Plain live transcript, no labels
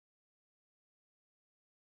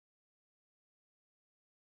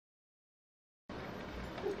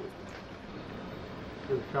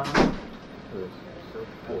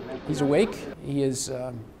He's awake. He is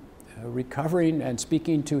recovering and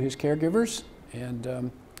speaking to his caregivers,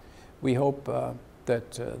 and we hope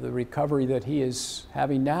that the recovery that he is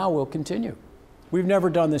having now will continue. We've never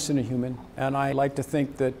done this in a human, and I like to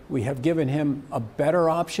think that we have given him a better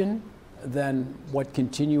option than what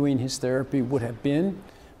continuing his therapy would have been.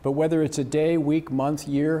 But whether it's a day, week, month,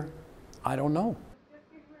 year, I don't know.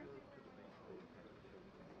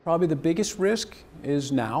 Probably the biggest risk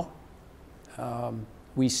is now.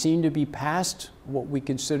 We seem to be past what we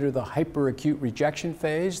consider the hyperacute rejection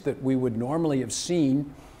phase that we would normally have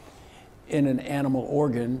seen in an animal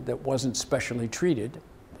organ that wasn't specially treated.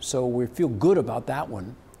 So we feel good about that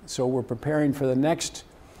one. So we're preparing for the next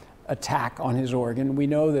attack on his organ. We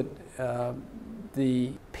know that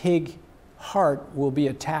the pig heart will be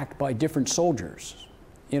attacked by different soldiers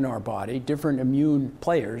in our body. Different immune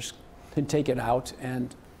players can take it out,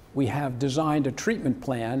 and we have designed a treatment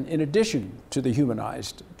plan in addition to the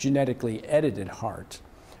humanized, genetically edited heart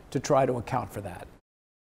to try to account for that.